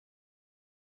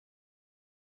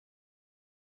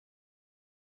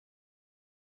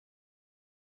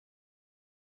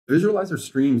Visualizer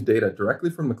streams data directly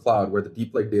from the cloud where the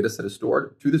Deep Lake dataset is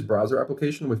stored to this browser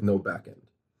application with no backend.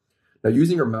 Now,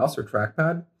 using your mouse or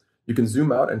trackpad, you can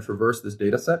zoom out and traverse this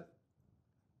dataset,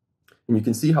 and you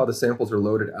can see how the samples are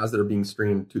loaded as they're being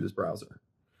streamed to this browser.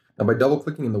 Now, by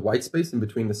double-clicking in the white space in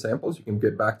between the samples, you can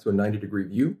get back to a 90-degree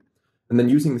view, and then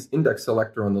using this index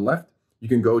selector on the left, you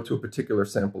can go to a particular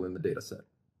sample in the dataset.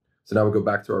 So now we go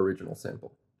back to our original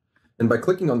sample. And by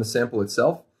clicking on the sample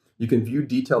itself, you can view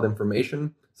detailed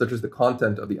information, such as the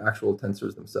content of the actual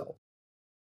tensors themselves.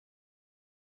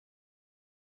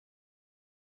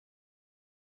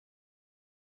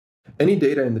 Any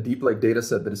data in the Deep Lake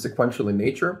dataset that is sequential in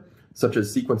nature, such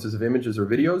as sequences of images or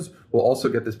videos, will also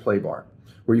get this play bar,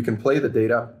 where you can play the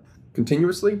data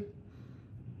continuously,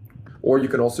 or you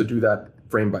can also do that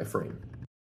frame by frame.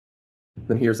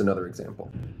 Then here's another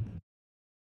example.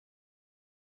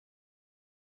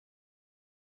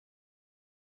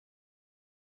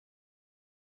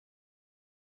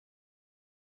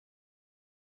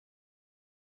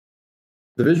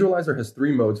 The visualizer has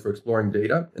 3 modes for exploring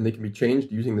data, and they can be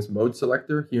changed using this mode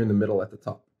selector here in the middle at the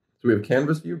top. So we have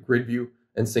canvas view, grid view,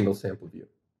 and single sample view.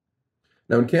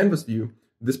 Now in canvas view,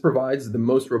 this provides the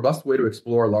most robust way to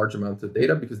explore large amounts of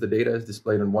data because the data is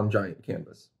displayed on one giant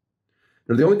canvas.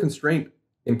 Now the only constraint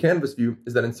in canvas view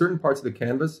is that in certain parts of the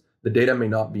canvas, the data may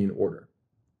not be in order.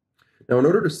 Now in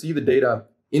order to see the data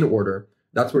in order,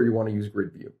 that's where you want to use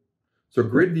grid view. So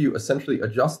grid view essentially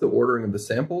adjusts the ordering of the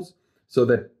samples so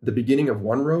that the beginning of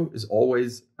one row is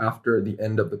always after the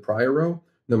end of the prior row,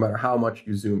 no matter how much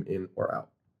you zoom in or out.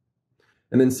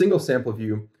 And then single sample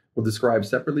view we'll describe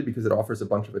separately because it offers a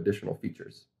bunch of additional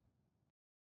features.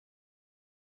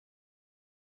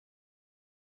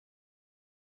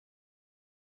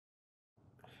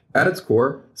 At its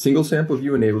core, single sample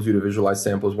view enables you to visualize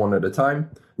samples one at a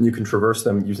time, and you can traverse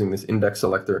them using this index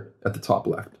selector at the top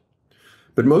left.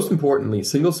 But most importantly,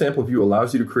 single sample view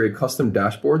allows you to create custom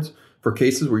dashboards for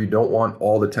cases where you don't want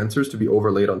all the tensors to be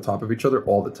overlaid on top of each other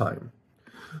all the time.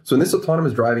 So in this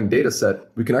autonomous driving data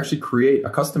set, we can actually create a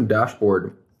custom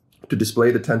dashboard to display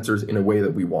the tensors in a way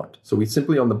that we want. So we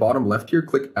simply on the bottom left here,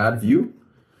 click Add View.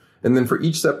 And then for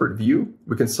each separate view,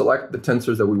 we can select the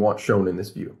tensors that we want shown in this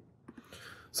view.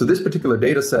 So this particular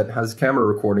data set has camera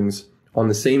recordings on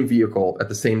the same vehicle at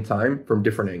the same time from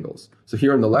different angles. So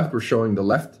here on the left, we're showing the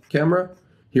left camera.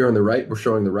 Here on the right, we're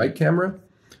showing the right camera.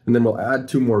 And then we'll add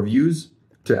 2 more views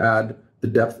to add the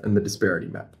depth and the disparity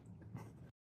map.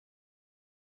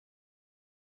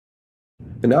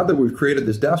 And now that we've created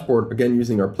this dashboard, again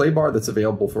using our play bar that's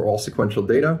available for all sequential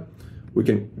data, we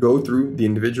can go through the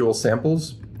individual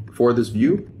samples for this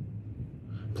view,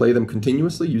 play them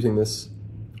continuously using this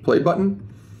play button.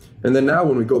 And then now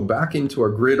when we go back into our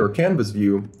grid or canvas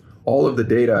view, all of the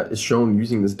data is shown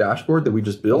using this dashboard that we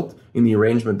just built in the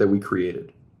arrangement that we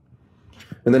created.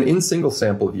 And then in single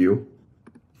sample view,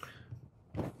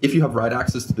 if you have write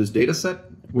access to this data set,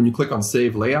 when you click on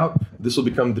Save Layout, this will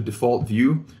become the default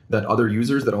view that other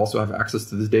users that also have access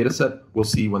to this data set will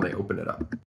see when they open it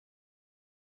up.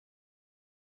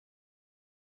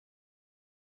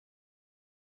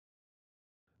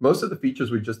 Most of the features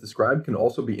we just described can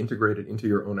also be integrated into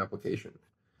your own application.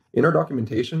 In our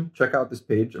documentation, check out this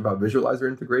page about visualizer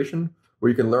integration, where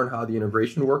you can learn how the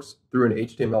integration works through an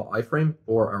HTML iframe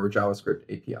or our JavaScript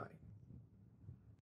API.